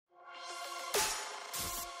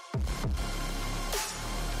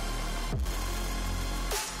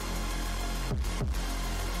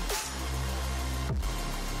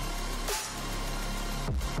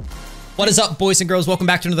What is up, boys and girls? Welcome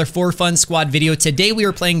back to another For Fun Squad video. Today we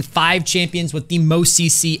are playing 5 champions with the most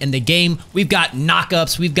CC in the game. We've got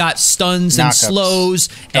knockups, we've got stuns and slows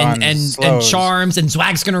and charms, and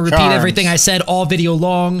Zwag's gonna repeat everything I said all video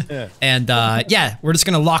long. Yeah. And yeah, we're just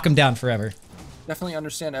gonna lock them down forever. Definitely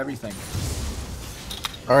understand everything.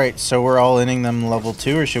 All right, so we're all inning them level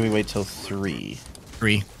 2, or should we wait till 3?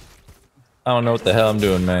 3. I don't know what the hell I'm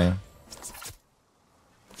doing, man.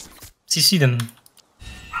 CC them.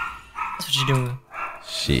 That's what you're doing.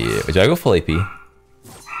 Shit. Would I go full AP?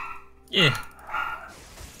 Yeah.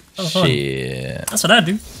 Oh, shit. That's what I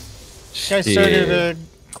do. I started a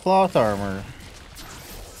cloth armor.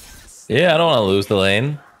 Yeah, I don't want to lose the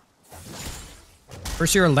lane.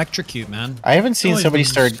 First year electrocute, man. I haven't seen somebody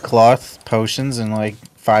start cloth potions in like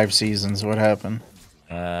 5 seasons. What happened?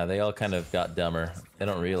 They all kind of got dumber. They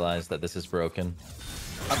don't realize that this is broken.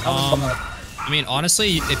 I mean,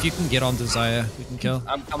 honestly, if you can get on Zaya, we can kill.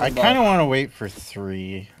 I kind of want to wait for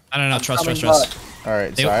 3. I don't know. Trust. All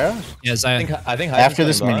right, Zaya? Yeah, Zaya. I think after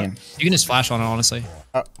this minion. You can just flash on it, honestly.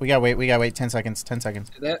 We gotta wait. 10 seconds. 10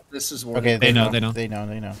 seconds. This is okay. They know.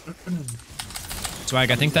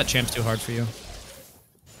 Swag, I think that champ's too hard for you.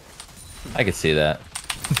 I could see that.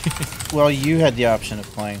 Well, you had the option of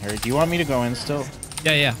playing her. Do you want me to go in still?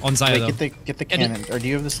 Yeah, on Zaya though. Get the cannon. Or do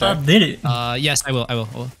you have the stuff? Did it? Yes, I will.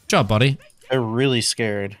 Good job, buddy. They're really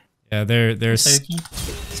scared. Yeah, they're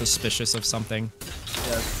suspicious of something.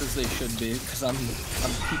 Yeah, because they should be. Because I'm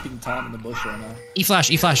keeping Tom in the bush right now.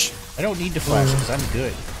 E-flash. I don't need to flash because I'm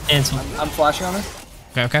good. I'm flashing on her.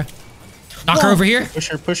 Okay. Knock her over here. Push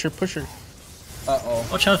her. Uh-oh.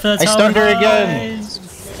 Watch out for that I tower, stunned her again. guys.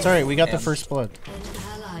 It's alright, we got the first blood.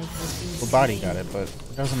 Well, body got it, but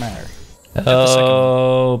it doesn't matter.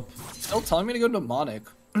 Oh. Still telling me to go demonic.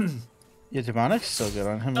 Yeah, demonic's still good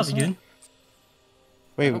on him. That was good.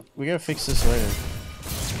 Wait, we gotta fix this later.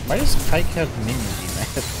 Why does Pike have minions,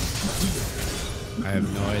 man? I have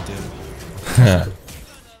no idea.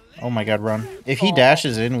 Oh my god, run. If he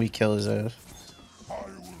dashes in, we kill his ass.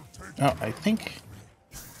 Oh, I think...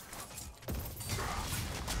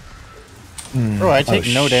 Bro, I take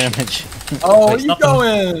no damage. Oh, where you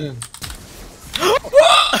going?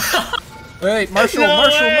 Wait, Marshall!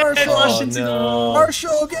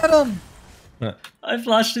 Marshall, get him! I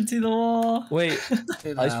flashed into the wall. Wait,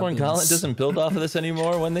 Iceborne Gauntlet doesn't build off of this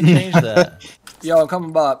anymore? When they changed that? Yo, I'm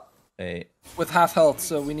coming bot. Hey. With half health,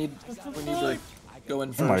 so we need to go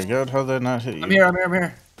in first. Oh my god, how did that not hit you? I'm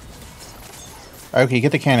here. Okay,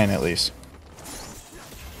 get the cannon at least.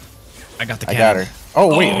 I got the cannon. I got her.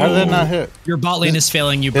 Oh wait, how did that not hit? Your bot lane is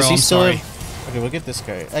failing you, bro. I'm sorry. Okay, we'll get this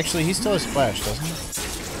guy. Actually, he still has flash, doesn't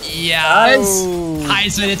he? Yeah.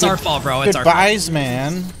 Heisman, it's our fault, bro. It's our fault. Goodbyes,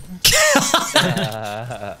 man.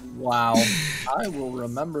 Wow. I will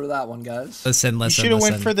remember that one, guys. Listen. You should have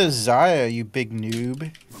went for the Zaya, you big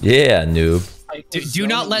noob. Yeah, noob. Do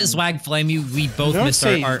not let Zwag flame you. We both missed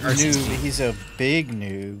our noob. He's a big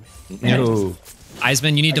noob. No.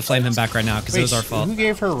 Eisman, you need to flame him back right now because it was our fault. Who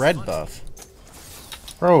gave her red buff?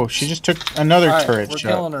 Bro, she just took another turret we're shot.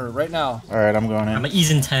 We're killing her right now. Alright, I'm going in. I'm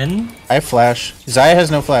ease in 10. I have flash. Zaya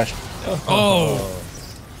has no flash. Oh.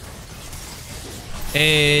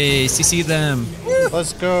 Hey, CC them.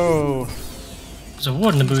 Let's go. There's a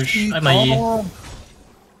ward in the bush. I have my E. Alright,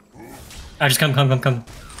 just come. I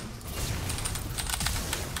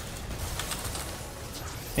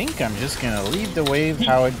think I'm just gonna leave the wave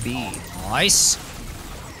how it be. Nice.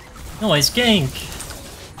 Nice gank.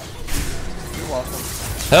 You're welcome.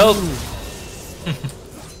 Help!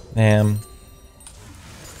 Damn.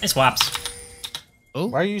 It swaps. Oh.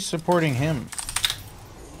 Why are you supporting him?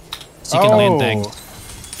 So you can land things.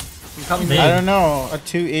 I'm coming I don't know.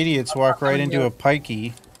 2 idiots walk right into a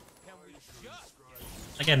pikey.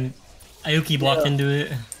 Again, Aoki blocked into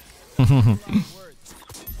it.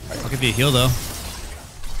 I'll give you a heal though.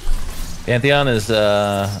 Pantheon is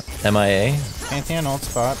MIA. Pantheon ult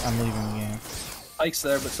spot. I'm leaving the game. Pike's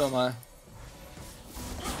there, but so am I.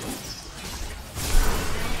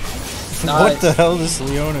 Nice. What the hell is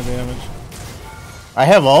Leona damage? I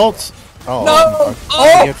have ult. Oh. No!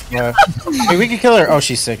 Oh! Hey, we can kill her. Oh,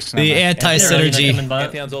 she's 6. The anti-synergy.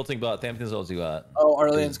 Pantheon's ulting bot. Oh,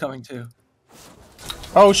 Arlene's coming too.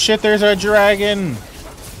 Oh shit, there's a dragon!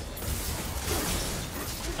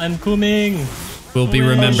 I'm coming. Will be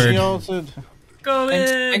remembered. Go in.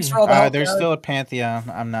 Thanks for all the help, there's guys. still a Pantheon.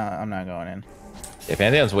 I'm not going in. Yeah,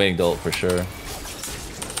 Pantheon's waiting to ult for sure.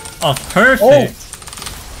 Oh, perfect.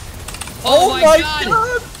 Oh my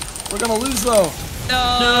god! We're gonna lose though.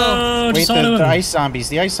 No. Wait, the ice zombies.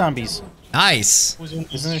 The ice zombies. Nice. Isn't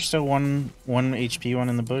there still one HP one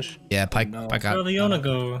in the bush? Yeah, Pike Where got did Leona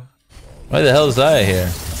go? Why the hell is Zaya here?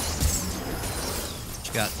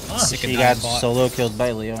 She got sick She of got dying bot. solo killed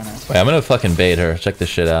by Leona. Wait, I'm gonna fucking bait her. Check this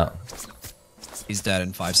shit out. He's dead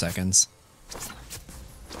in 5 seconds.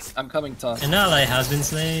 I'm coming tough. An ally has been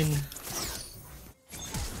slain.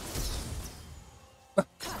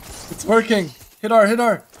 It's working. Hit her, hit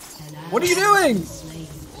her. What are you doing?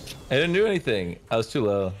 I didn't do anything. I was too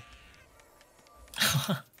low.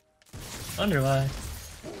 Wonder why.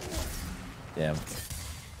 Damn.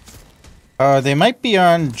 They might be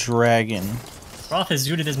on Dragon. Roth is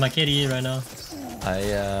zooted as my KDA right now.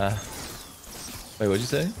 Wait, what'd you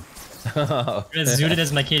say? It's zooted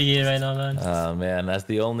as my KDA right now, man. Oh man, that's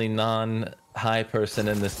the only non-high person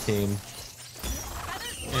in this team.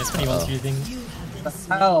 Yeah, it's when he wants to do things.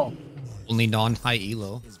 Hell. Only non-high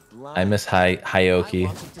elo. I miss Hyoki.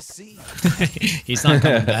 He's not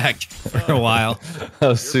coming back for a while. That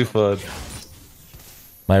was so fun.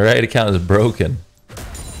 My right account is broken.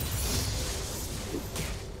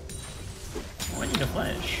 I need a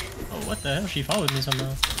flash. Oh, what the hell? She followed me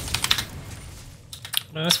somehow.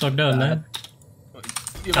 No, that's fucked up, man.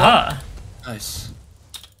 Ah! Nice.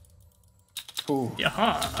 Cool.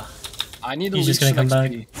 Yeah. I need to He's leave just gonna come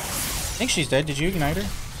back. I think she's dead. Did you ignite her?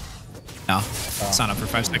 No, it's not up for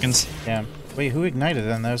 5 seconds. Damn. Wait, who ignited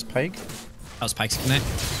then? That was Pike? That was Pike's ignite.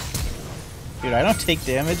 Dude, I don't take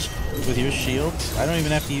damage with your shield. I don't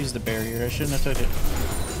even have to use the barrier. I shouldn't have took it.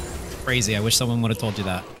 Crazy. I wish someone would have told you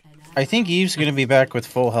that. I think Eve's gonna be back with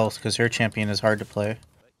full health because her champion is hard to play.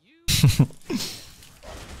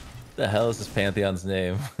 The hell is this Pantheon's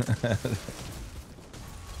name?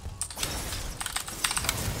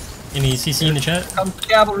 Any CC in the chat? Come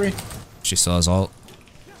cavalry. She still has ult.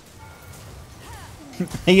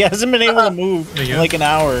 He hasn't been able to move There you in go. like an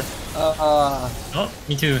hour. Oh,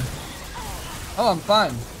 me too. Oh, I'm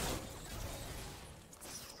fine.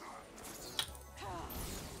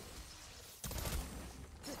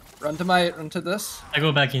 Run to this. I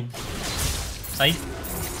go back in. Sight.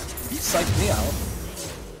 He psyched me out.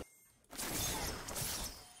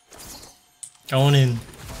 Going in.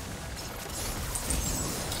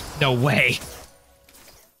 No way.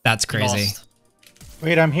 That's crazy. Lost.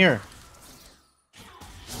 Wait, I'm here.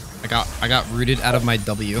 I got rooted out of my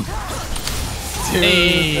W. Dude,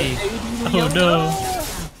 Hey. Oh no.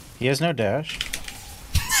 He has no dash.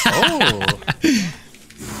 Oh.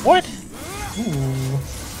 What? Ooh.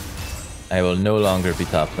 I will no longer be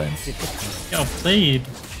top lane. Yo, played.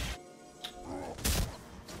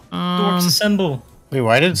 Dorks assemble. Wait,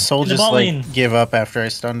 why did Soul In the just bot lane. like give up after I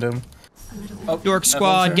stunned him? Oh, York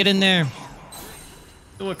squad, get in there.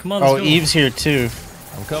 Dork, come on, Oh, let's go. Eve's here too.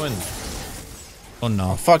 I'm coming. Oh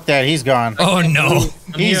no. Fuck that, he's gone. Oh no.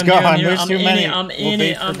 I'm He's here, gone. I'm here, There's I'm too in many. It, I'm We'll in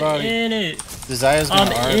bait it. for I'm body. in it. Desires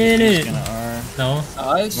gonna I'm R. in He's it. gonna R. No,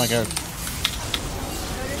 Nice. Oh my god.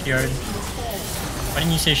 Yard. Why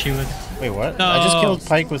didn't you say she would? Wait, what? No. I just killed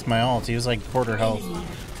Pike with my ult. He was like quarter health.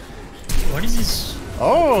 What is this?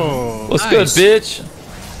 Oh! What's Nice. good, bitch?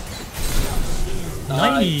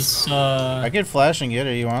 Nice. I could flash and get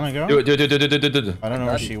her. You wanna go? Do it, do it, do it, do it, do it, do it. I don't know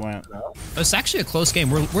where she went. It's actually a close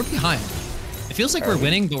game. We're behind. It feels like we're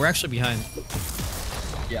winning, but we're actually behind.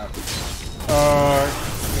 Yeah. Uh,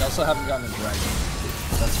 We also haven't gotten a dragon.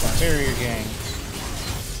 That's fine. barrier gang.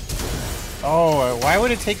 Oh, why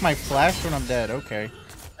would it take my flash when I'm dead? Okay.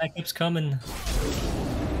 Backup's coming.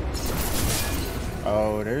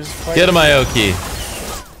 Oh, there's quite Get him, Ioki.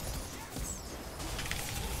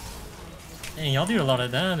 Dang, y'all do a lot of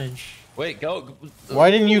damage. Wait, go. Why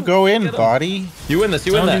didn't you go in, Get him. body? You win this,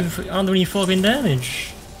 you I win don't, that. do, I don't do any fucking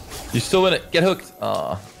damage. You still win it. Get hooked.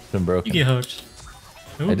 Aw, it's been broken. You get hooked.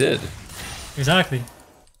 Ooh. I did. Exactly.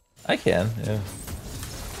 I can, yeah.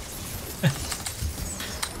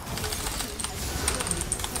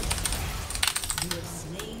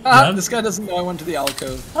 Ah, Yeah. this guy doesn't know I went to the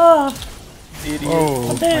alcove. Ah, Idiot. Oh,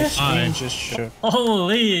 my there. screen just shook.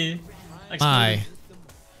 holy. Hi.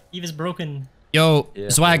 Eve is broken. Yo, Yeah.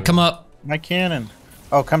 Swag, come up. My cannon.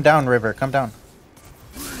 Oh, come down, River. Come down.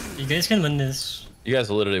 You guys can win this. You guys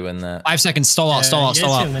will literally win that. 5 seconds. Stall out. Yeah, Stall out. you Stall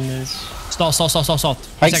guys out. can win this. Stall. 3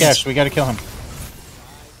 Pike seconds. dash. We gotta kill him.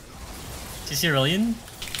 CC Aurelian?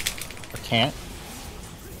 I can't.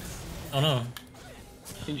 Oh no.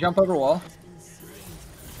 Can you jump over wall?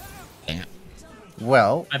 Damn.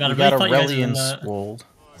 Well, I thought we got you guys were Aurelian doing that. swolled.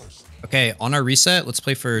 Okay, on our reset, let's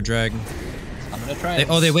play for drag. I'm gonna try. They,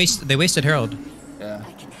 and oh, they wasted Herald. Yeah.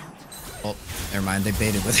 Oh, never mind. They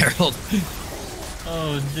baited with Herald.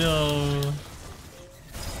 Oh no.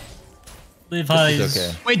 Live This highs. is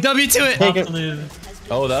okay. Wait, W to it. Take Have it. to live.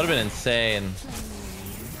 Oh, that would have been insane.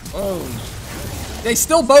 Whoa. They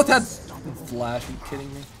still both had flash. Are you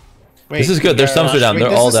kidding me? Wait, This is good. Their sums are down. wait, They're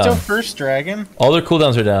this all is still down. first dragon. All their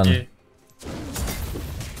cooldowns are down. Yeah.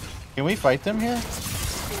 Can we fight them here?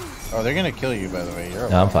 Oh, they're gonna kill you, by the way. You're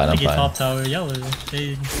No, I'm fine. I I'm get fine. top tower yellow.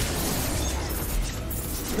 They...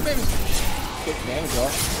 Your baby's get damage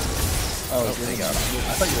off. Oh, they got him.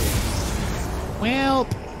 I thought you were. Well.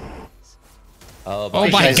 Oh, Oh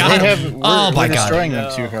my Guys, god. they have, Oh my we're god. destroying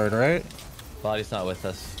them too hard, right? Body's not with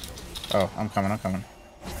us. Oh, I'm coming. I'm coming.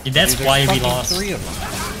 Yeah, that's Dude, why there's we fucking lost. 3 of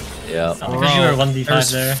them. Yeah. Not because you were 1v5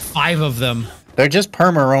 There's there. 5 of them. They're just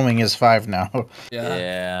perma roaming as 5 now. Yeah.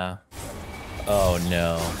 Yeah. Oh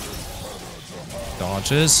no.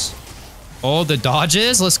 Dodges. Oh, the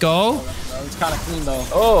dodges. Let's go. It's kind of clean though.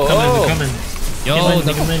 Oh. Coming. Yo,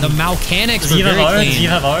 Come in. the mechanics Does were he have very R? Does he clean.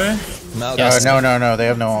 have R? Yes. No, they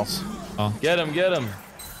have no ults. Get him. Get him.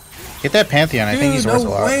 Get that Pantheon. I think he's Dude, worth no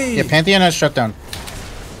a lot. way. Yeah, Pantheon has shutdown.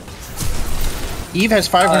 Eve has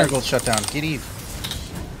 500 gold shutdown. Get Eve.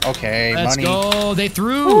 Okay, Let's money. go. They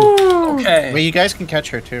threw. Okay. Wait, you guys can catch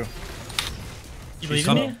her too. You believe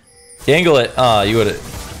in me? Angle it. You would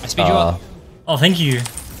have. I speed you up. Oh, thank you.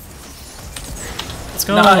 Let's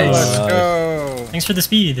go. Nice. Let's go. Thanks for the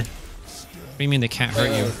speed. What do you mean they can't hurt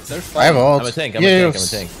you? There's I have five. ults. I'm a tank. I'm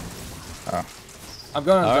Yes. a tank. I'm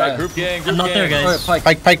going on All right, Dry. group gang. I'm not there, Oh, guys. Pike.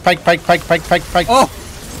 Pike. Oh,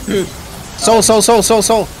 dude. Soul. So, Soul.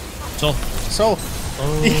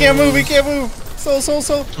 Oh. He can't move.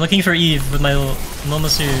 Soul. I'm looking for Eve with my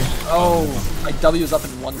Momosu. Oh, my W is up in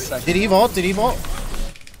 1 second. Did Eve ult?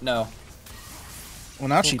 No. Well,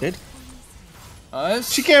 now she did.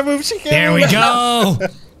 Nice. She can't move. there we go.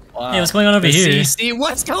 Wow. Hey, what's going on over here? See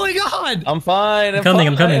what's going on? I'm fine. I'm coming,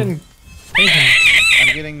 I'm fine. coming.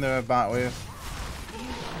 I'm getting the bot wave.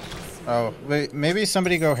 Oh, wait. Maybe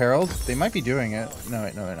somebody go Herald. They might be doing it. No,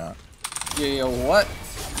 wait, no, they're not. Yeah, what?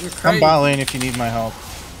 You're Come crazy. bot lane if you need my help.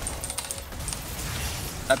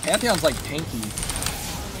 That Pantheon's like tanky.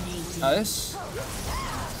 Nice.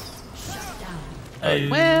 Oh,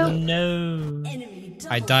 Well. no.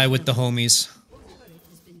 I die with the homies.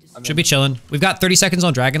 Should be chilling. We've got 30 seconds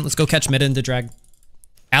on Dragon. Let's go catch mid into Drag.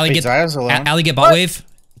 Ali, Wait, get Zaya's alone. Ali, get bot wave.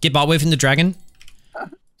 Get bot wave into Dragon.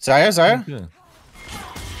 Zaya? Good.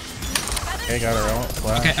 Okay, got her ult.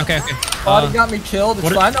 Wow. Okay. Body got me killed. It's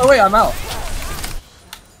what- fine. Oh wait, I'm out.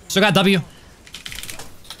 Still got W.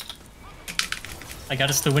 I got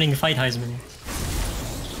us the winning fight, Heisman.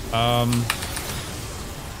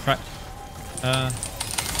 Try.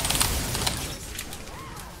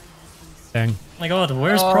 Dang. Oh my god,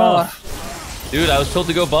 where's Prof? Dude, I was told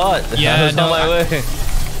to go bot. Yeah, I was no, on my way.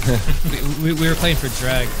 We were playing for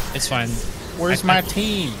drag. It's fine. Where's my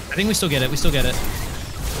team? I think we still get it.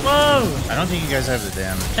 Whoa! I don't think you guys have the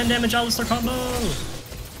damage. 10 damage Alistar combo!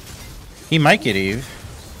 He might get Eve.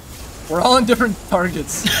 We're all on different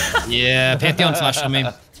targets. Yeah, Pantheon flash on me.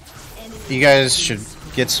 You guys should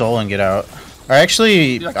get Soul and get out. Or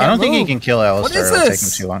actually, Dude, I I can't don't think you move. can kill Alistar. What is It'll take him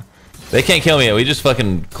this? too long. They can't kill me. We just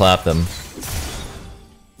fucking clap them.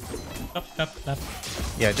 Up.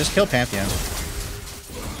 Yeah, just kill Pantheon.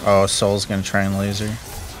 Oh, Soul's gonna try and laser.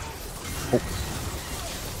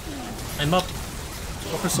 I'm up.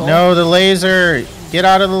 Go for Soul. No, the laser! Get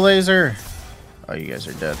out of the laser! Oh, you guys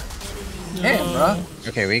are dead. Damn, bro.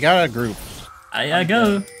 Okay, we got a group. I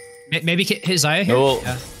go. Maybe his Zaya here? No.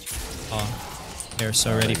 Yeah. Oh, they're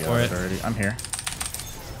so ready for it. I'm here.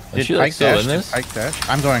 Is she like still in this? Pike dash.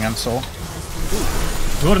 I'm going on Soul.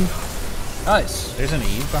 Got him. Nice. There's an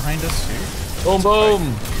Eve behind us too.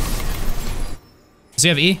 Boom. Does he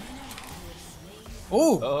have E?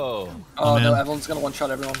 Ooh. Oh. Oh, no, man. everyone's gonna one-shot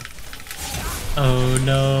everyone. Oh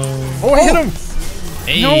no. Oh, I hit him!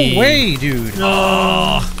 Hey. No way, dude!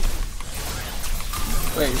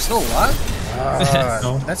 Wait, you're still alive?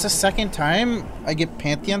 No. That's the second time I get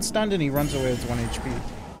Pantheon stunned and he runs away with 1 HP.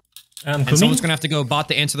 I'm And coming. someone's gonna have to go bot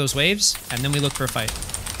to answer those waves, and then we look for a fight.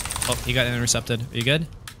 Oh, he got intercepted. Are you good?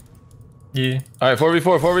 Yeah. All right,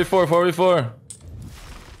 4v4.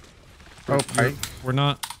 Oh, Pike. We're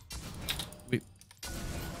not.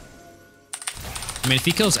 I mean, if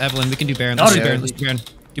he kills Evelyn, we can do Baron. Let's do Yeah. Baron.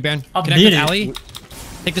 Do Baron. I'll Connect beat with it. Ali.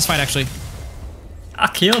 Take this fight, actually. I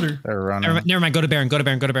killed her. They're running. Never mind. Go to Baron. Well,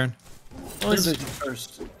 What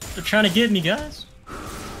first? they're trying to get me, guys.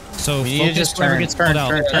 So We need to focus just whoever turn, gets pulled out.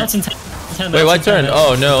 turn. That's in 10. Wait, what turn?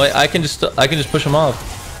 Oh no, I can just push him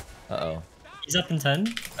off. Uh-oh. He's up in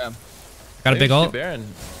 10. Got a big ult. Baron.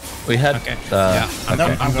 We had. Okay. Yeah. No,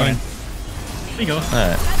 I'm going. Here we go. All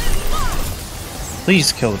right.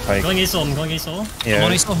 Please kill the Pike. Going A-Soul. I'm going A-Soul. Yeah.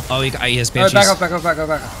 Oh, he has Alright, banshees. back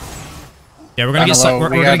up. Yeah, we're gonna get Hello, we're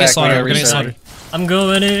we gonna got get back, we slaughtered. got We're gonna get reset. slaughtered. I'm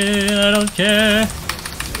going in. I don't care.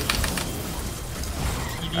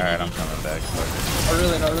 Alright, I'm coming back.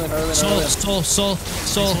 Early. Soul. Soul.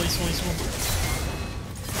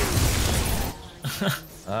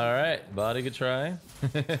 All right, body could try.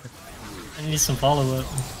 I need some follow-up.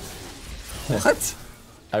 What?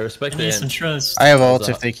 I respect I the need some trust. I have ult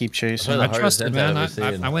if they keep chasing. The I hardest trusted, hint man. I've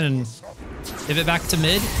ever seen. I went and pivot back to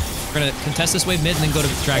mid. We're gonna contest this wave mid and then go to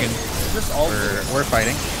Dragon. Just ult. We're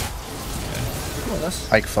fighting. Come on, this.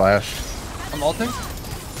 Pike flash. I'm ulting.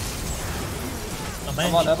 Oh,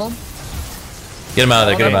 I'm on Evelyn. Get him out of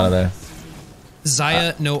there. Get him out of there.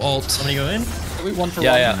 Zaya, no ult. Somebody go in? Are we 1 for 1?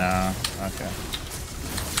 Yeah. No. Okay.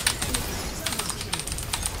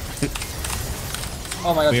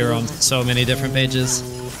 Oh my god. We are two. on so many different pages.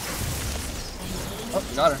 Oh,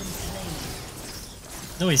 got her.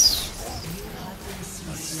 Noise.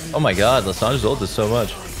 Oh my god, Lissandra's ult is so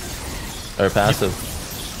much. Or passive.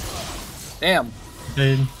 Damn.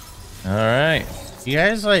 Good. Alright. You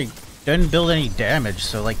guys like didn't build any damage,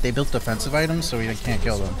 so like they built defensive items, so we can't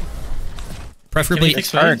kill them. Preferably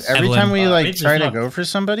It's Hard. Every Evelyn. time we like Waves is try to not- go for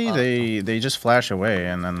somebody, they just flash away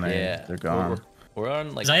and then they're gone. We're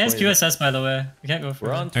on like. Zaya has 20 QSS, by the way. We can't go for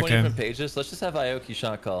We're it. on 20 Okay. different pages. Let's just have Aoki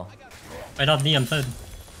shot call. Right off me, I'm fed.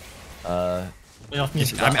 Wait off me.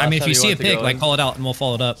 I mean, if Last you time see a wanted to pick, go like in. call it out and we'll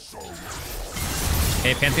follow it up.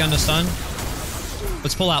 Okay, Pantheon to stun.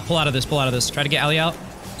 Let's pull out of this. Try to get Ali out.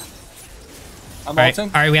 I'm All right,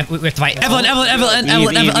 ulting. we have to fight. Evelyn.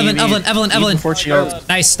 Before she ults.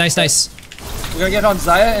 Nice. We're gonna get on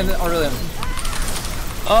Zaya and Aurelion.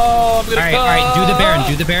 Oh, I'm gonna All right.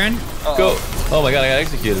 Do the Baron. Go. Oh my god, I got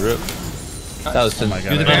executed, Rip. That was Oh my god.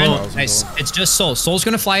 Do the I Baron. got Nice. It's just Soul. Soul's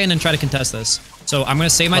gonna fly in and try to contest this. So I'm gonna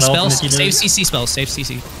save my What spells. ultimate Save you do? CC spells. Save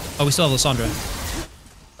CC. Oh, we still have Lissandra.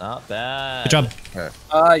 Not bad. Good job.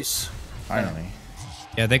 Nice. Finally.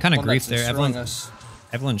 Yeah, they kind of One griefed that's there. destroying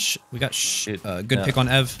Evelyn, us. we got good Yeah. pick on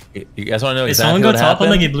Ev. You guys want to know Hey, exactly someone go what top on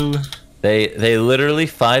happened? the get blue. They literally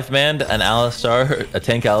 5-manned an Alistar, a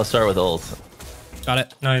tank Alistar with ult. Got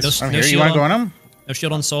it. Nice. I'm No here. You shield want to go on- on him? No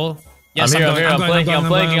shield on Soul. Yes, I'm here. I'm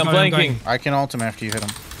flanking. I can ult him after you hit him.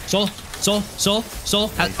 Soul. Okay,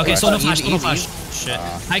 Soul no flash. Shit.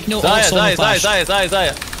 Hike no ult. Zaya, Soul no flash.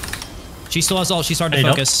 Zaya. She still has ult. She's hard to There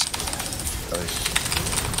you go. focus.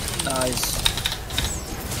 Nice.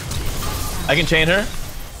 I can chain her.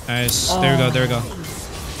 Nice. There we go.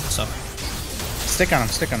 What's up? Stick on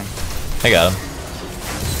him. I got him.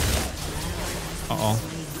 Uh-oh.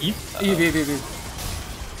 EV.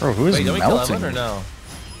 Bro, who is Wait, don't we kill melting? Evelyn or no?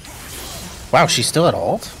 Wow, she's still at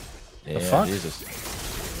ult? Yeah, fuck? Jesus.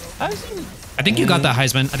 I think you got that,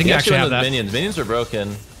 Heisman. I think you actually have that. Minions. Minions are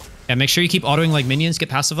broken. Yeah, make sure you keep autoing like minions. Get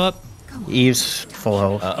passive up. Eve's full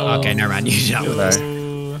health. Okay, never mind. You know.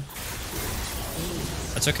 Oh.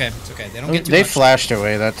 That's okay. It's okay. They don't get too They much. flashed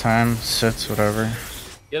away that time. Sits, whatever.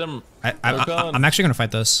 Get him. I'm actually gonna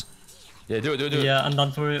fight this. Yeah, do it. Yeah, I'm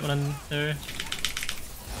done for it when I'm there.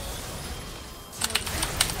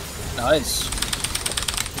 Nice.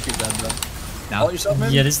 You're dead, bro. Now. Ult yourself,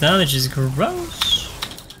 man. Yeah, this damage is gross.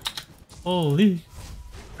 Holy.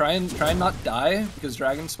 Try and not die because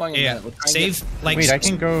Dragon swung. Yeah. Save like. Wait, I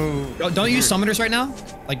can go. Don't use summoners right now.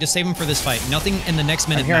 Like just save them for this fight. Nothing in the next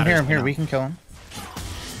minute. I'm here. matters I'm here. right We now. can kill him.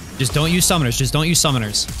 Just don't use summoners.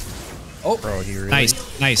 Oh, Bro, he really.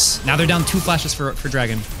 Nice. Now they're down 2 flashes for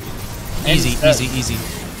Dragon. Easy.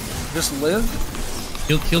 just live.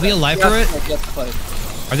 He'll be alive You for it. have to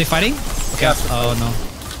fight. Are they fighting? Okay. have to Oh no.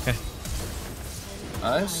 Okay.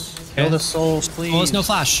 Nice. Kill the souls, please. Oh, there's no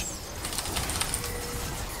flash.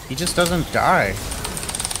 He just doesn't die.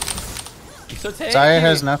 He's so tanky. Zaya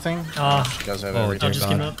has nothing. Ah, She does have Oh, everything. I just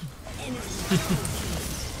came up.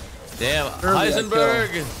 Damn, Early, I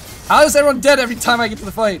Heisenberg. How is everyone dead every time I get to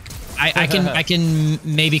the fight? I can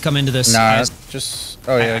maybe come into this. Nah, guys. just.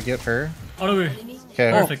 Oh yeah, get her. Over.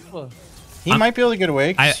 Okay. Perfect. He might be able to get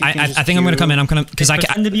away. I think I'm gonna come in. I'm gonna because I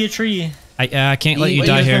Pretend to be a tree. can't let you Wait,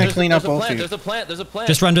 die he's here. gonna clean up There's a both of plant. you. There's a plant.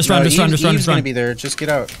 Just run. Eve's gonna be there. Just get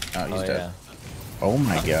out. Oh, he's Oh, dead. yeah. Oh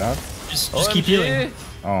my god. Just keep healing.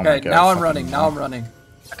 Oh my Okay, god. now I'm fucking running.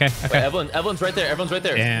 Okay. Wait, Evelyn's right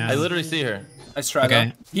there. Damn. I literally see her. I tried.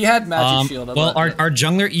 Okay. He had magic shield. Well, our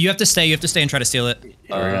jungler, you have to stay and try to steal it.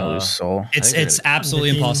 We're gonna lose soul. It's think it's we're- absolutely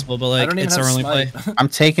impossible, but I like don't even it's our have only play. smite. I'm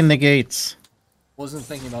taking the gates. Wasn't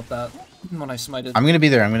thinking about that when I smited. I'm gonna be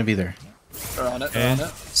there. They're on it. Okay.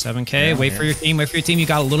 7K. Wait for your team. You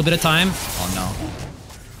got a little bit of time. Oh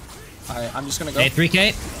no. I'm just gonna go. Hey,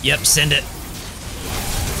 3K. Yep. Send it.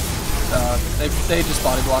 They just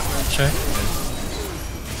body blocked me. Sure.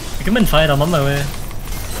 I come and fight. I'm on my way.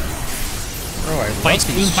 Bro, I Fight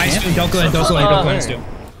love these Spoon. champions. Don't go in. Stu.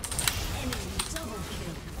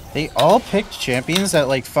 They all picked champions that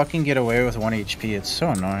like fucking get away with 1 HP. It's so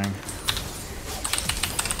annoying.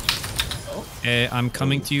 Okay, I'm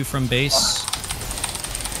coming to you from base.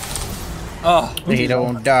 Oh, They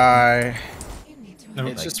don't die.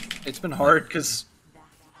 it's been hard because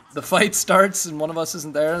the fight starts and one of us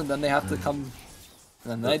isn't there, and then they have to come,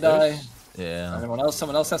 and then they die. Yeah. And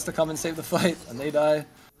someone else has to come and save the fight, and they die.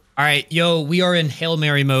 All right, yo, we are in Hail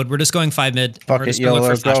Mary mode. We're just going 5 mid. Fuck we're it, just yo, gonna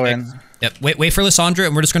let's look for go flashbang. in. Yep, wait for Lissandra,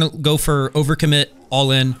 and we're just gonna go for overcommit,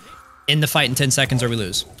 all in the fight in 10 seconds, or we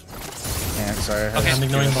lose. Yeah, sorry. Okay. I'm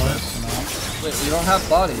ignoring bot. Wait, we don't have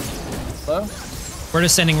body. Hello? We're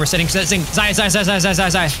just sending.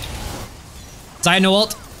 Zai. Zai, no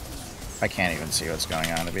ult. I can't even see what's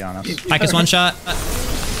going on, to be honest. Pike is one shot.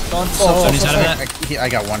 Don't Sony's out of that. I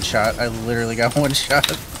got one shot. I literally got one shot.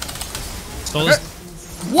 Stole his.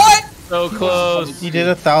 What? So close. He did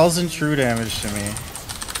 1,000 true damage to me.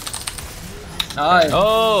 Nice.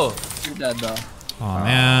 Oh. You're dead though. Oh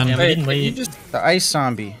man. Yeah, we Wait, didn't can you wait. just The ice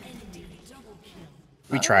zombie.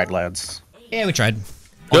 We tried, lads. Yeah, we tried.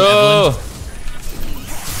 Go.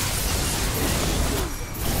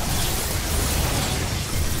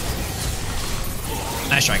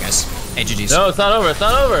 Nice try, guys. Hey, GG's. No, it's not over. It's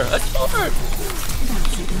not over. It's over.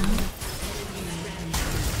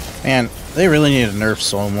 Man, they really need to nerf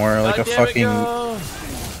Soul more. Like God a damn it, fucking go.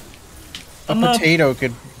 potato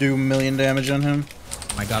could do 1,000,000 damage on him.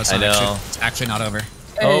 Oh my god, it's, I not know. it's actually not over.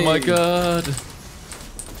 Oh my Hey. god.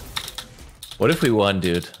 What if we won,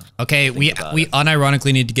 dude? Okay, we about it.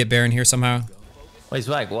 unironically need to get Baron here somehow. Wait,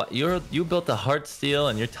 Zwag, what? You built a heart steel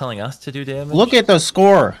and you're telling us to do damage? Look at the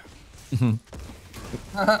score.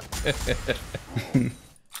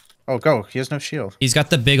 Oh, go. He has no shield. He's got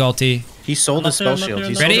the big ulti. He sold his spell shield.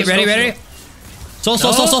 He sold Ready? his spell shield.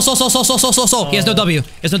 Soul. He has no W. He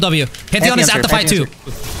has no W. Pantheon is at the fight too.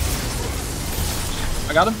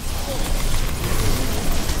 I got him.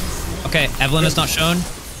 Okay, Evelyn is not shown.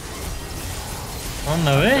 Oh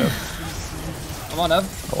no way. Come on,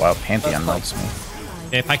 Ev. Oh wow, Pantheon melts me.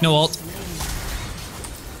 Okay, Pike no ult.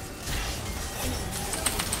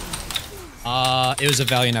 It was a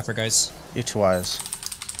valiant effort, guys. It was.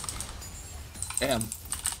 Damn.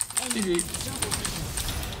 GG.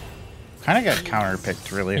 Kind of got counter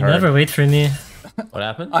picked really You hard. never wait for me. What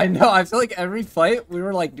happened? I know. I feel like every fight we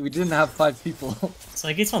were like we didn't have 5 people. It's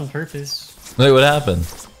like it's on purpose. Wait, what happened?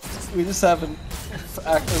 We just haven't.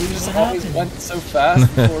 We just always went so fast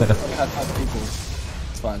before we had 5 people.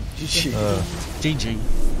 It's fine. GG. GG.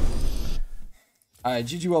 Alright,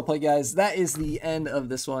 GG, well played, guys. That is the end of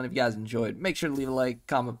this one. If you guys enjoyed, make sure to leave a like,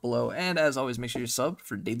 comment below, and as always, make sure you're subbed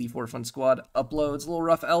for daily For Fun Squad uploads. A little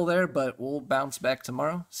rough L there, but we'll bounce back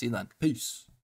tomorrow. See you then. Peace.